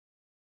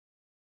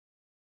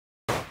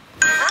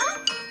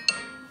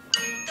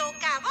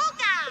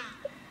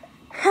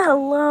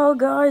Hello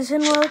guys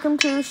and welcome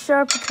to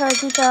Sharp Attack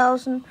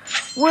 2000,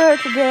 where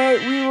today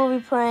we will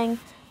be playing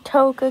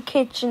Toca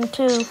Kitchen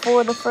 2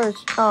 for the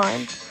first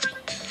time.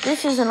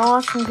 This is an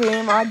awesome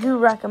game. I do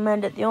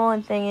recommend it. The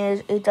only thing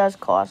is it does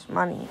cost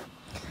money.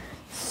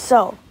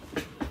 So,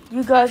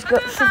 you guys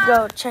should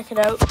go check it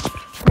out.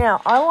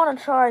 Now, I want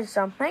to try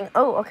something.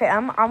 Oh, okay,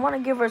 I want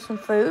to give her some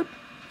food.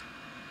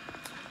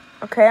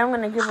 Okay, I'm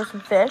going to give her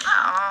some fish.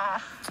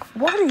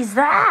 What is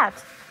that?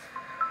 Is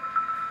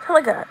that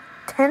like a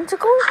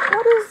tentacle?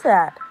 What is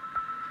that?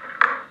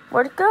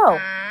 Where'd it go?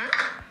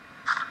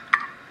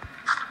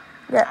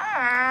 Yeah,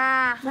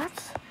 that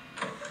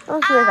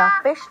looks like a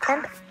fish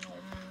tentacle.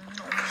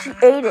 She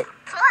ate it.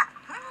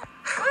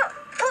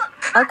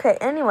 Okay,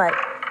 anyway.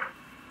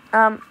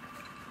 I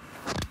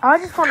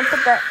just want to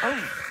put that,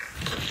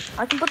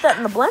 I can put that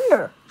in the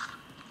blender.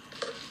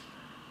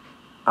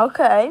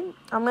 Okay,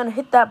 I'm going to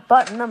hit that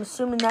button. I'm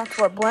assuming that's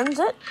what blends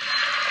it.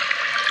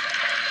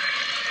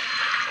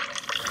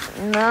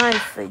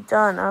 Nicely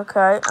done.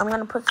 Okay, I'm going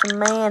to put some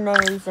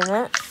mayonnaise in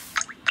it.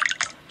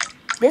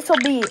 This will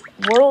be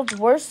world's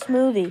worst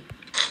smoothie.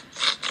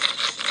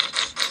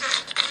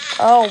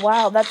 Oh,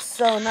 wow, that's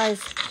so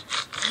nice.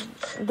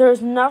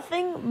 There's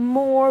nothing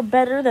more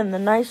better than the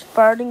nice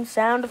farting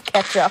sound of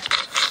ketchup.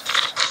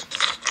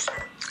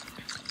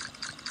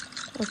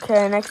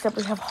 Okay, next up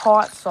we have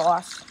hot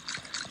sauce.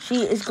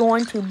 She is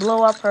going to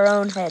blow up her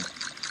own head.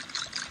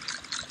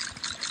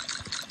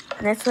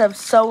 Next we have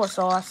soy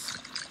sauce.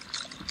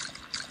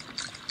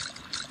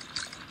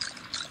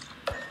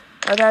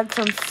 I've added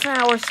some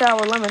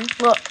sour lemon.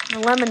 Look, the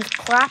lemon's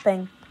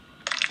clapping.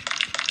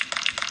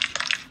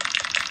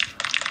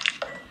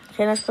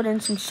 Okay, let's put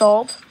in some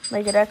salt.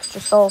 Make it extra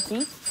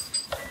salty.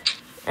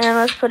 And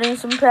let's put in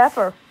some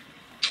pepper.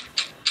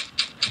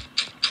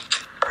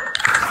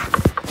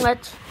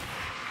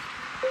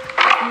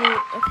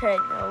 Okay,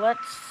 now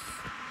let's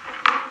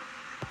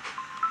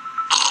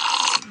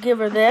give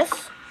her this.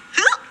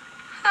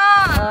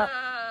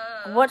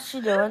 What's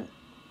she doing?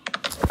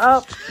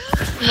 Oh,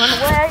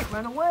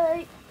 run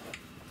away.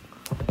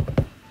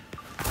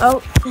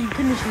 Oh, thank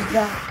goodness she's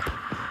back.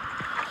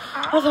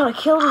 I thought I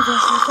killed her there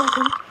for a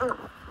second.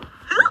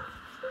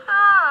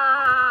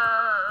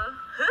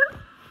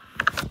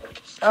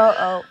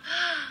 Uh-oh.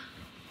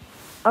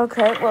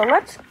 Okay, well,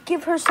 let's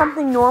give her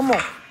something normal.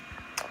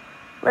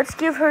 Let's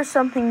give her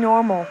something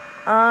normal.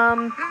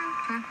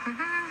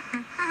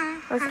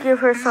 Let's give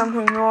her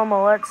something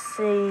normal. Let's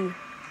see.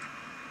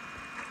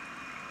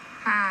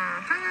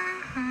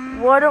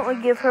 Why don't we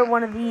give her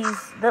one of these?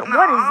 What is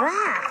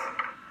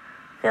that?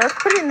 Okay, let's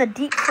put it in the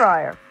deep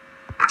fryer.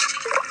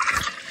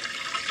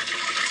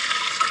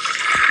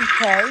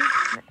 Okay,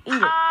 eat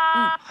it.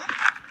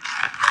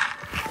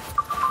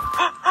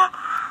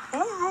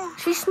 Eat.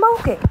 She's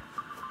smoking.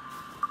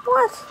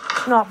 What?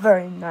 Not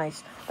very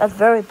nice. That's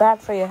very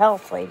bad for your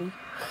health, lady.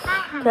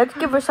 Okay, let's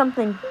give her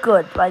something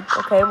good. Like,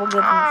 okay, we'll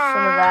give her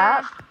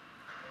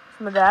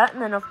some of that.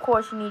 And then, of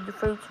course, you need your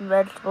fruits and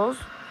vegetables.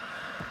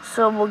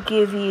 So we'll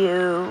give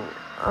you,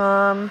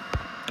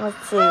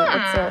 let's see,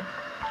 what's it?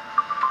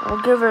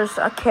 We'll give her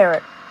a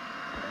carrot.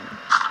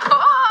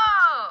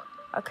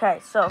 Okay,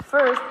 so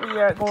first we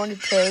are going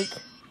to take,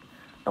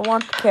 I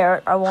want the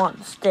carrot, I want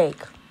the steak.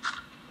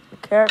 The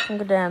carrot can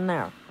go down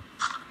there.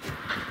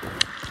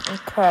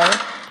 Okay.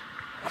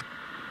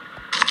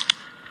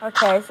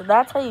 Okay, so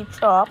that's how you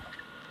chop.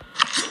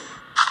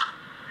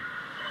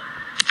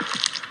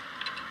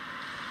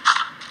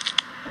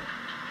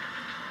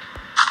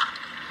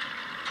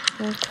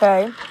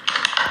 Okay.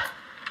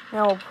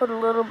 Now we'll put a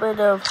little bit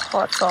of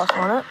hot sauce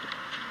on it.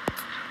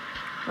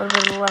 A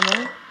little bit of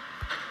lemon.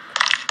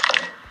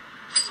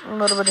 A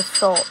little bit of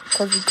salt.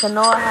 Because you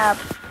cannot have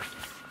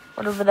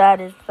whatever that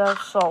is without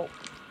salt.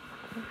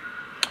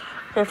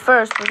 Okay,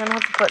 first we're going to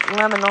have to put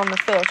lemon on the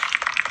fish.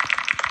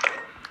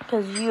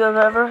 Because you have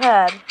ever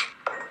had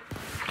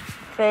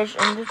fish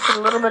and just put a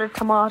little bit of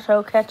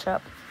tomato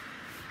ketchup.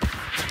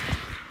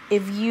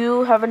 If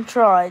you haven't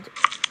tried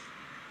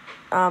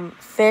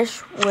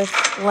fish with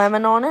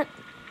lemon on it,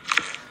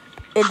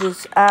 it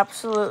is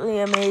absolutely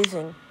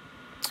amazing.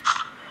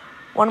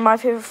 One of my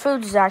favorite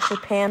foods is actually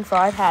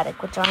pan-fried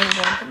haddock, which I'm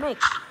going to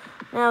make.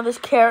 Now this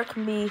carrot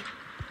can be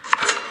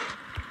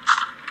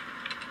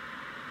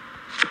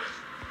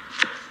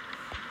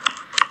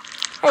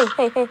Hey.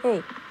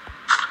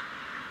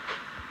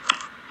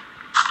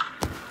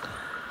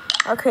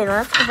 Okay, now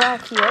let's go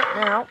back here.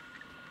 Now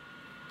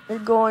we're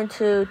going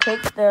to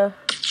take the...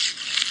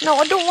 No,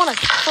 I don't want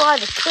to fry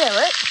the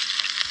carrot.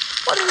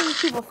 What are these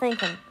people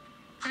thinking?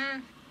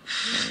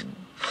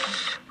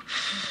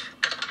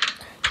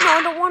 No,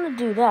 I don't want to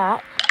do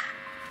that.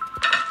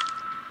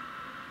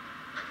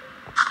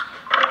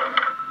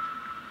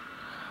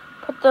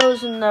 Put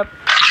those in there.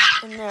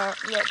 Yeah,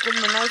 give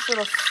them a nice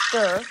little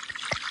stir.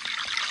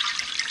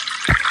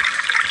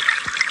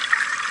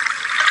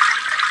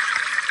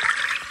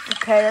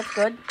 Okay, that's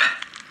good.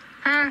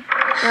 Now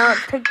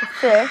let's take the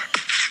fish.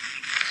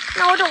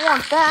 No, I don't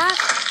want that.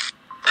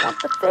 I want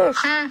the fish.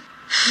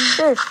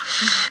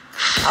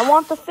 I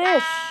want the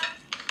fish.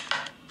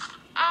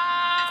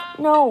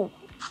 No.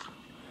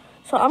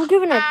 So I'm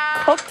giving her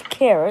cooked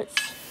carrots.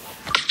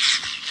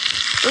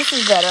 This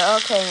is better.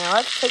 Okay, now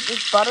let's take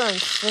this butter and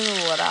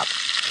sizzle it up.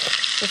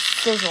 Just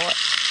sizzle it.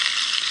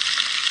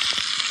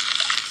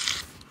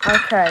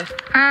 Okay.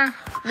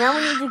 Now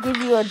we need to give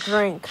you a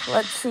drink.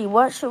 Let's see.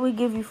 What should we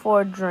give you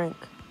for a drink?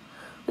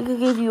 We could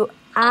give you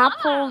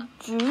apple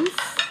juice.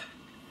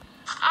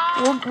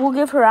 We'll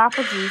give her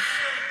apple juice.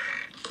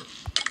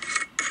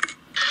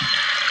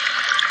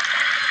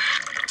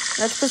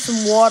 Let's put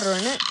some water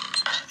in it.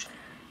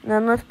 And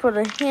then let's put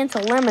a hint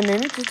of lemon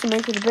in it just to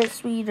make it a bit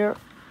sweeter.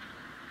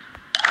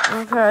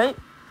 Okay.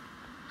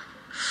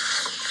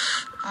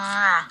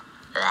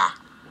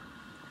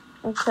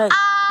 Okay.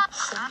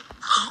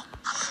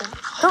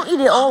 Don't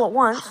eat it all at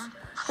once.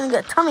 You're going to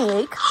get a tummy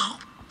ache.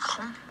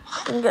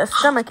 You're going to get a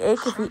stomach ache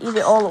if you eat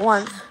it all at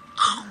once.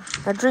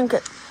 Now drink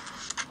it.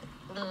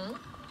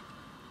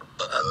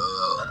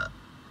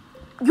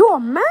 Your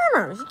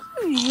manners.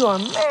 Your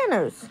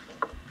manners.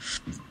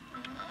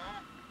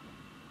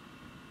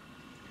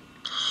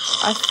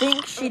 I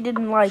think she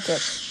didn't like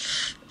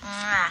it.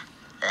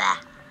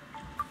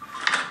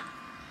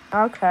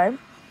 Okay.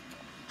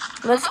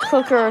 Let's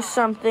cook her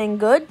something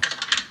good.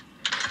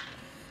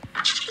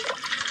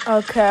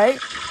 Okay.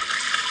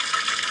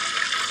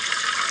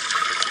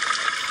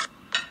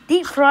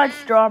 Deep fried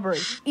strawberry.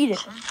 Eat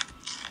it.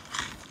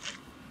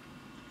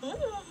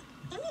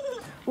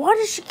 Why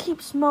does she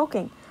keep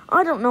smoking?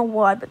 I don't know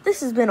why, but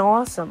this has been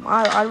awesome.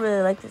 I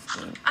really like this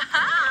game.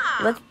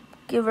 Let's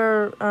give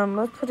her,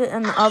 let's put it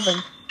in the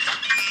oven.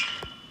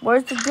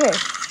 Where's the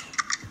dish?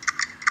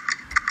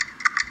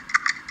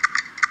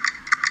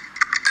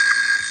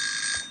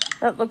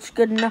 That looks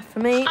good enough for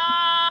me.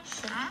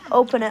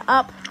 Open it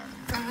up.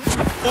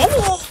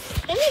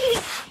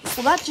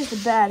 Well, that's just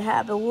a bad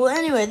habit. Well,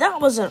 anyway, that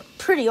was a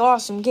pretty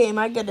awesome game,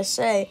 I gotta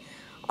say.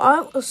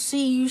 I will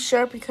see you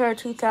Sharpie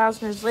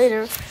 2000ers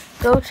later.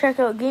 Go check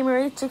out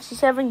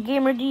Gamer867,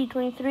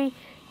 GamerD23,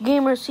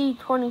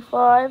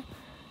 GamerC25,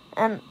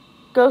 and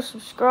go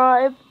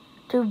subscribe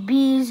to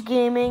Bees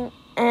Gaming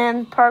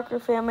and Parker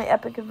Family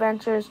Epic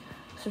Adventures.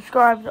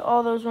 Subscribe to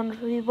all those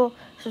wonderful people.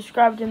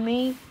 Subscribe to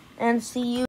me, and see you.